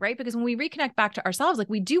joy, right? Because when we reconnect back to ourselves, like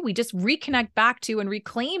we just reconnect back to and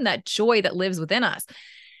reclaim that joy that lives within us.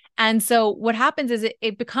 And so what happens is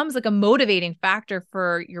it becomes like a motivating factor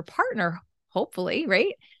for your partner, hopefully,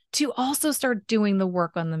 right? To also start doing the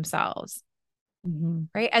work on themselves, Mm-hmm.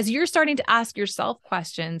 right? As you're starting to ask yourself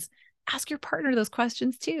questions, ask your partner those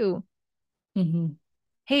questions too. Mm-hmm.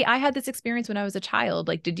 Hey, I had this experience when I was a child.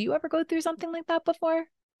 Like, did you ever go through something like that before?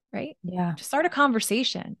 Right? Yeah. Just start a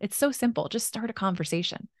conversation. It's so simple. Just start a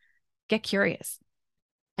conversation. Get curious.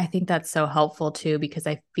 I think that's so helpful too, because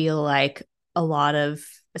I feel like a lot of,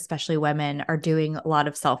 especially women, are doing a lot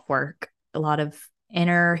of self work, a lot of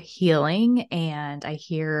inner healing. And I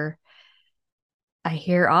hear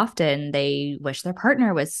often they wish their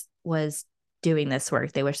partner was doing this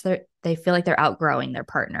work. They feel like they're outgrowing their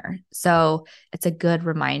partner. So it's a good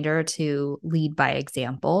reminder to lead by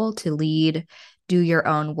example, to do your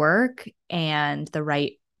own work, and the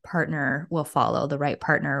right partner will follow. The right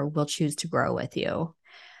partner will choose to grow with you.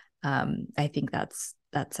 I think that's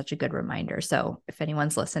such a good reminder. So if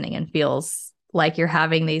anyone's listening and feels like you're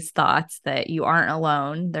having these thoughts, that you aren't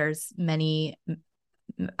alone.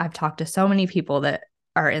 I've talked to so many people that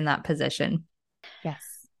are in that position. Yes.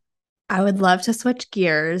 I would love to switch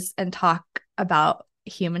gears and talk about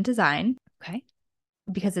human design. Okay.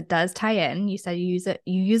 Because it does tie in. You said you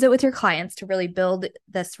use it with your clients to really build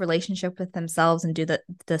this relationship with themselves and do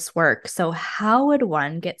this work. So how would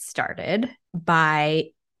one get started by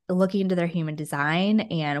looking into their human design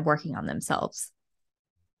and working on themselves?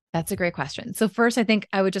 That's a great question. So first, I think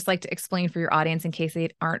I would just like to explain for your audience, in case they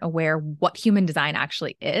aren't aware, what human design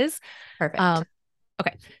actually is. Perfect.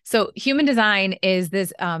 Okay. So human design is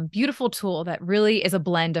this beautiful tool that really is a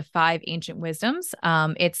blend of 5 ancient wisdoms.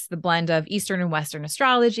 It's the blend of Eastern and Western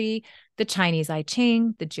astrology, the Chinese I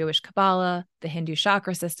Ching, the Jewish Kabbalah, the Hindu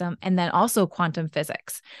chakra system, and then also quantum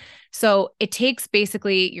physics. So it takes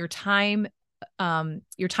basically your time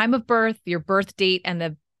of birth, your birth date, and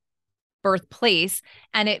the birthplace.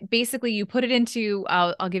 And it basically, you put it into,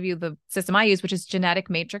 I'll give you the system I use, which is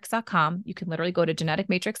geneticmatrix.com. You can literally go to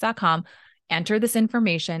geneticmatrix.com, enter this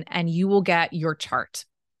information, and you will get your chart.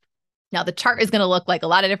 Now, the chart is going to look like a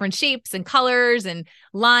lot of different shapes and colors and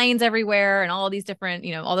lines everywhere and all these different,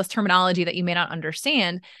 all this terminology that you may not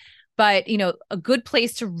understand. But, a good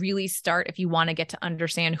place to really start if you want to get to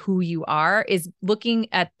understand who you are is looking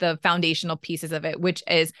at the foundational pieces of it, which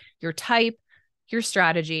is your type, your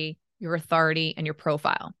strategy, your authority, and your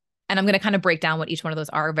profile. And I'm going to kind of break down what each one of those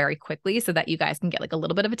are very quickly so that you guys can get like a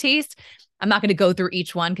little bit of a taste. I'm not going to go through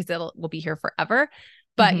each one because we'll be here forever.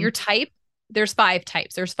 But your type, there's 5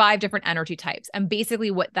 types. There's 5 different energy types. And basically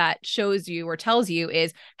what that shows you or tells you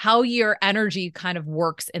is how your energy kind of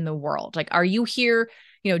works in the world. Like, are you here?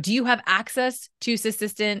 Do you have access to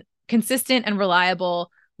consistent and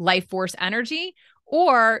reliable life force energy?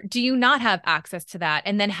 Or do you not have access to that?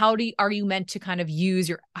 And then are you meant to kind of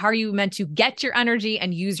how are you meant to get your energy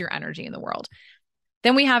and use your energy in the world?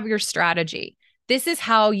 Then we have your strategy. This is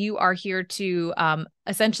how you are here to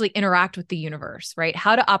essentially interact with the universe, right?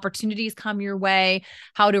 How do opportunities come your way?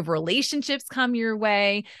 How do relationships come your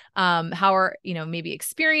way? How are, maybe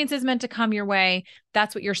experiences meant to come your way?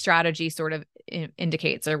 That's what your strategy sort of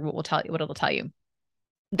indicates, or what it'll tell you.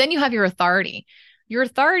 Then you have your authority. Your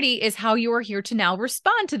authority is how you are here to now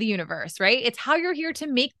respond to the universe, right? It's how you're here to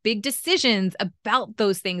make big decisions about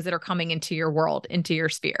those things that are coming into your world, into your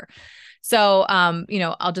sphere. So,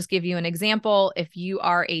 I'll just give you an example. If you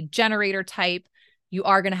are a generator type, you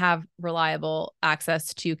are going to have reliable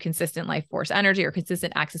access to consistent life force energy, or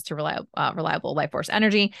consistent access to reliable life force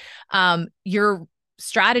energy. Your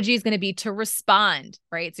strategy is going to be to respond,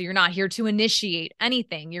 right? So you're not here to initiate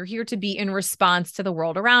anything. You're here to be in response to the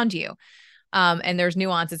world around you. And there's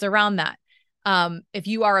nuances around that. If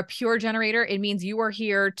you are a pure generator, it means you are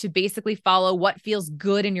here to basically follow what feels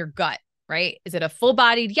good in your gut, right? Is it a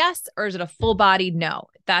full-bodied yes, or is it a full-bodied no?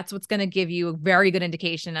 That's what's going to give you a very good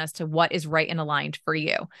indication as to what is right and aligned for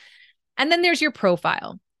you. And then there's your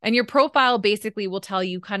profile. And your profile basically will tell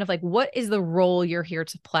you kind of like, what is the role you're here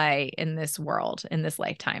to play in this world, in this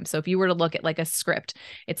lifetime. So if you were to look at like a script,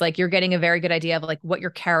 it's like you're getting a very good idea of like what your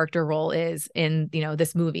character role is in,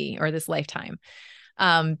 this movie or this lifetime.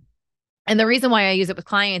 And the reason why I use it with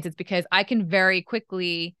clients is because I can very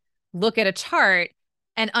quickly look at a chart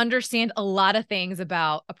and understand a lot of things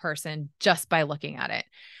about a person just by looking at it.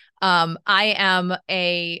 I am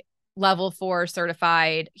a level 4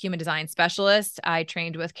 certified human design specialist. I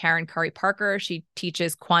trained with Karen Curry Parker. She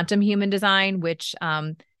teaches quantum human design, which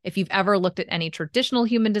if you've ever looked at any traditional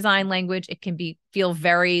human design language, it can feel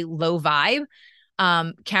very low vibe.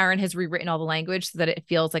 Karen has rewritten all the language so that it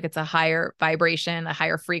feels like it's a higher vibration, a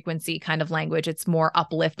higher frequency kind of language. It's more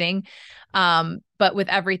uplifting. But with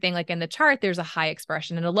everything like in the chart, there's a high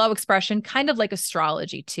expression and a low expression, kind of like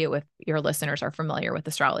astrology too, if your listeners are familiar with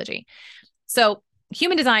astrology. So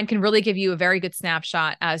human design can really give you a very good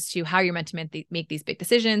snapshot as to how you're meant to make these big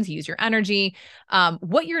decisions, use your energy,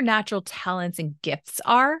 what your natural talents and gifts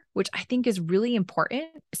are, which I think is really important,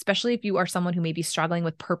 especially if you are someone who may be struggling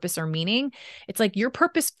with purpose or meaning. It's like your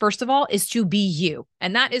purpose, first of all, is to be you.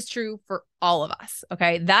 And that is true for all of us.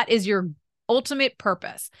 Okay. That is your ultimate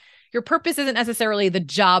purpose. Your purpose isn't necessarily the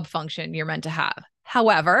job function you're meant to have.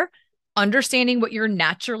 However, understanding what you're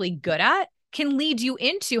naturally good at can lead you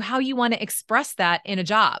into how you want to express that in a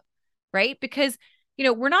job, right? Because,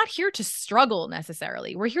 we're not here to struggle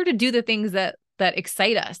necessarily. We're here to do the things that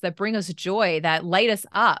excite us, that bring us joy, that light us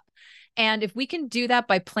up. And if we can do that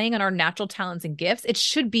by playing on our natural talents and gifts, it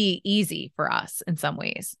should be easy for us in some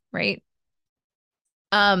ways, right?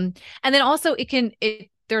 And then also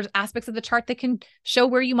there's aspects of the chart that can show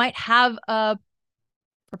where you might have a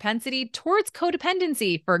propensity towards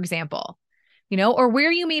codependency, for example. or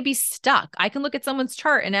where you may be stuck. I can look at someone's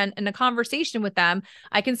chart and then in a conversation with them,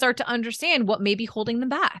 I can start to understand what may be holding them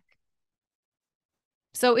back.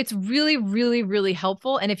 So it's really, really, really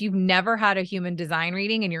helpful. And if you've never had a human design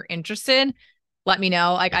reading and you're interested, let me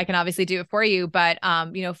know. Like I can obviously do it for you, but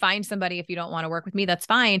find somebody if you don't want to work with me, that's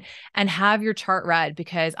fine. And have your chart read,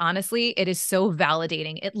 because honestly, it is so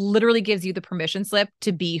validating. It literally gives you the permission slip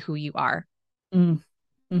to be who you are.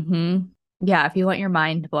 Mm-hmm. Yeah. If you want your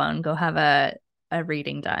mind blown, go have a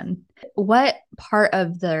reading done. What part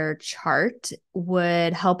of their chart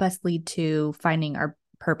would help us lead to finding our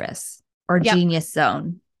purpose or genius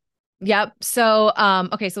zone? Yep. So,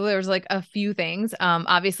 okay. So there's like a few things.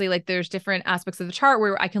 Obviously like there's different aspects of the chart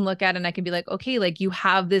where I can look at and I can be like, okay, like you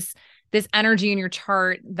have this energy in your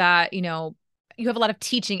chart that, you have a lot of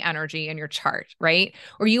teaching energy in your chart, right?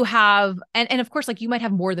 Or you have, and of course, like you might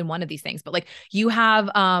have more than one of these things, but like you have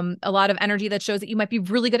a lot of energy that shows that you might be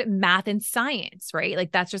really good at math and science, right?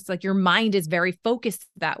 Like that's just like your mind is very focused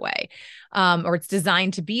that way, or it's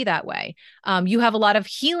designed to be that way. You have a lot of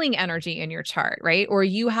healing energy in your chart, right? Or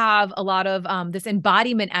you have a lot of this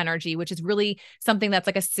embodiment energy, which is really something that's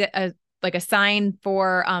like a sign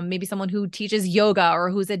for maybe someone who teaches yoga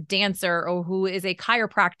or who's a dancer or who is a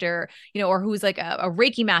chiropractor, or who's like a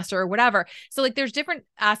Reiki master or whatever. So like there's different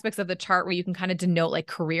aspects of the chart where you can kind of denote like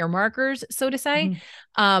career markers, so to say.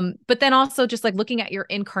 But then also just like looking at your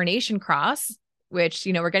incarnation cross, which,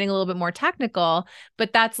 we're getting a little bit more technical,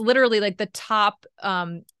 but that's literally like the top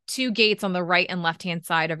two gates on the right and left-hand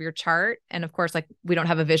side of your chart. And of course, like we don't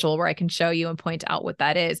have a visual where I can show you and point out what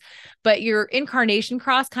that is, but your incarnation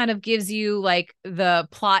cross kind of gives you like the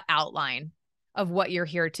plot outline of what you're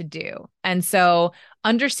here to do. And so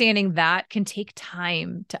understanding that can take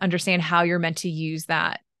time to understand how you're meant to use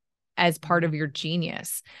that as part of your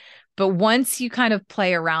genius. But once you kind of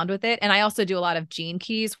play around with it, and I also do a lot of gene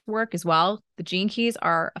keys work as well. The gene keys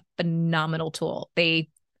are a phenomenal tool. They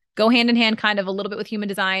go hand in hand kind of a little bit with human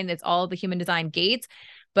design. It's all of the human design gates,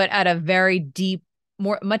 but at a very deep,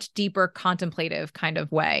 much deeper contemplative kind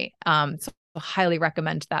of way. So I highly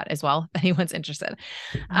recommend that as well, if anyone's interested.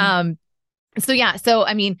 So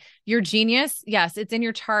I mean, your genius, yes, it's in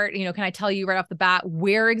your chart. Can I tell you right off the bat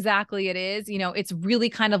where exactly it is? It's really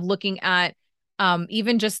kind of looking at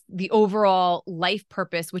even just the overall life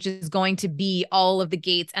purpose, which is going to be all of the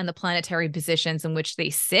gates and the planetary positions in which they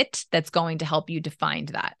sit. That's going to help you define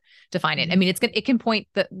it. I mean, it can point,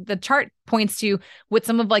 the chart points to what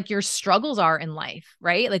some of like your struggles are in life,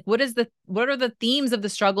 right? Like what are the themes of the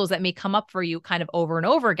struggles that may come up for you kind of over and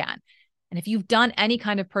over again? And if you've done any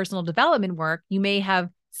kind of personal development work, you may have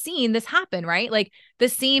seen this happen, right? Like the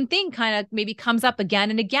same thing kind of maybe comes up again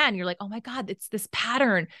and again. You're like, oh my God, it's this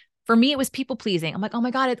pattern. For me, it was people pleasing. I'm like, oh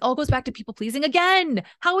my God, it all goes back to people pleasing again.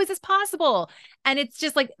 How is this possible? And it's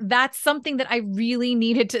just like, that's something that I really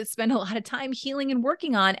needed to spend a lot of time healing and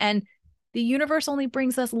working on. And the universe only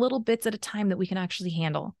brings us little bits at a time that we can actually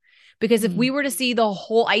handle. Because if we were to see the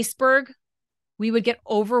whole iceberg, we would get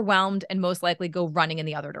overwhelmed and most likely go running in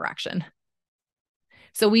the other direction.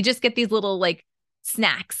 So we just get these little like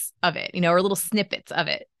snacks of it, or little snippets of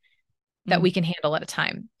it that we can handle at a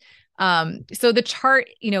time. So the chart,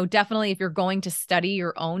 definitely if you're going to study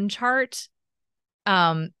your own chart,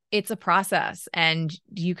 it's a process and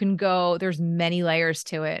you can go, there's many layers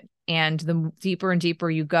to it. And the deeper and deeper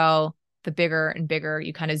you go, the bigger and bigger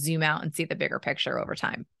you kind of zoom out and see the bigger picture over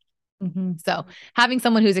time. So having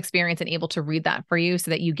someone who's experienced and able to read that for you so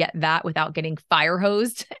that you get that without getting fire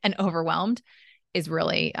hosed and overwhelmed is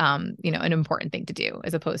really, an important thing to do,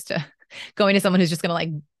 as opposed to going to someone who's just going to like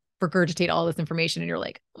regurgitate all this information and you're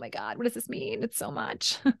like, oh my God, what does this mean? It's so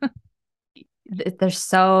much. There's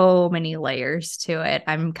so many layers to it.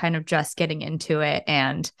 I'm kind of just getting into it,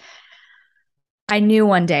 and I knew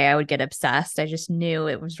one day I would get obsessed. I just knew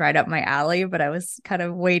it was right up my alley, but I was kind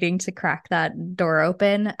of waiting to crack that door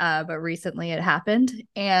open. But recently it happened,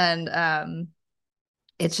 and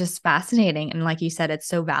it's just fascinating. And like you said, it's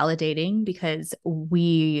so validating because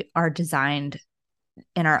we are designed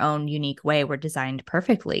in our own unique way. We're designed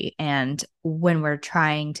perfectly. And when we're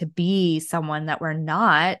trying to be someone that we're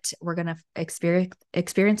not, we're going to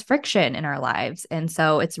experience friction in our lives. And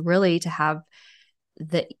so it's really to have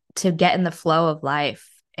to get in the flow of life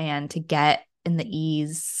and to get in the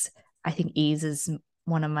ease. I think ease is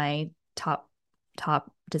one of my top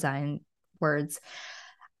design words.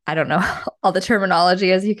 I don't know all the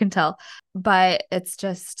terminology, as you can tell, but it's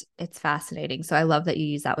fascinating. So I love that you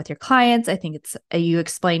use that with your clients. I think you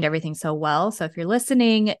explained everything so well. So if you're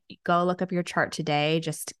listening, go look up your chart today,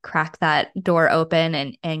 just crack that door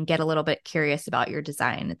open and get a little bit curious about your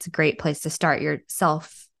design. It's a great place to start your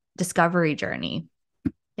self-discovery journey.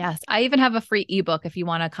 Yes. I even have a free ebook if you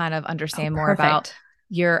want to kind of Oh, understand more about perfect.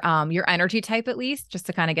 your energy type, at least, just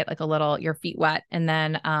to kind of get like a little your feet wet. And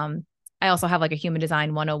then I also have like a human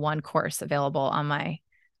design 101 course available on my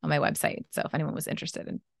website. So if anyone was interested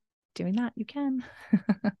in doing that, you can.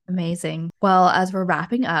 Amazing. Well, as we're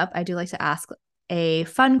wrapping up, I do like to ask a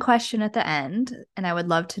fun question at the end. And I would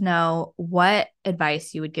love to know what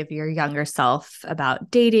advice you would give your younger self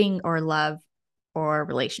about dating or love or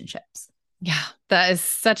relationships. Yeah, that is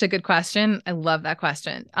such a good question. I love that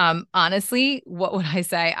question. Honestly, what would I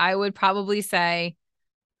say? I would probably say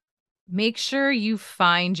make sure you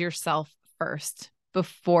find yourself first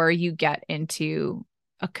before you get into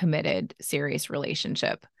a committed, serious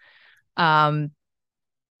relationship. Um,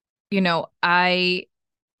 I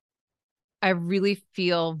really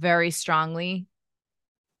feel very strongly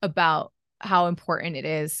about how important it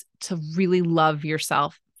is to really love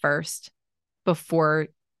yourself first before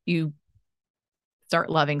you start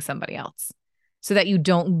loving somebody else so that you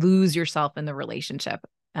don't lose yourself in the relationship.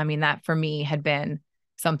 I mean, that for me had been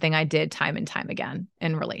something I did time and time again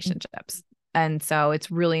in relationships. And so it's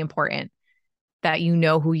really important that you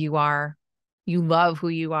know who you are, you love who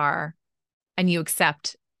you are, and you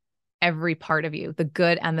accept every part of you, the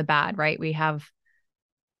good and the bad, right? We have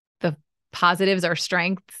the positives, our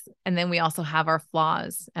strengths, and then we also have our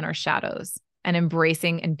flaws and our shadows, and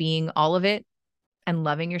embracing and being all of it and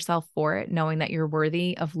loving yourself for it, knowing that you're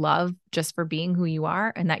worthy of love just for being who you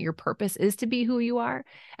are and that your purpose is to be who you are.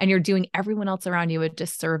 And you're doing everyone else around you a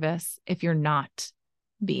disservice if you're not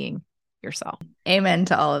being yourself. Amen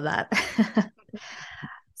to all of that.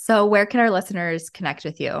 So, where can our listeners connect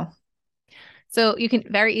with you? So you can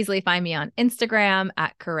very easily find me on Instagram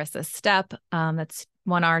at Corissa Stepp. That's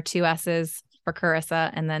 1 R, 2 S's for Corissa,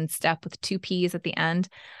 and then Stepp with 2 P's at the end.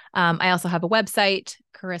 I also have a website,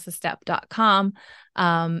 corissastepp.com.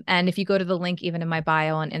 And if you go to the link, even in my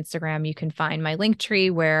bio on Instagram, you can find my link tree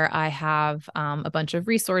where I have a bunch of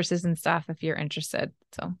resources and stuff if you're interested.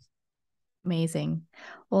 So Amazing.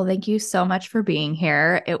 Well, thank you so much for being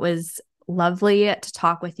here. It was lovely to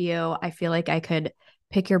talk with you. I feel like I could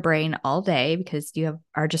pick your brain all day because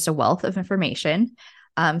are just a wealth of information.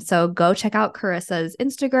 So go check out Carissa's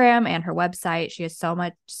Instagram and her website. She has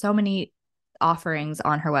so many offerings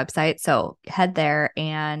on her website. So head there,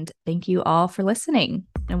 and thank you all for listening,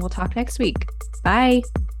 and we'll talk next week. Bye.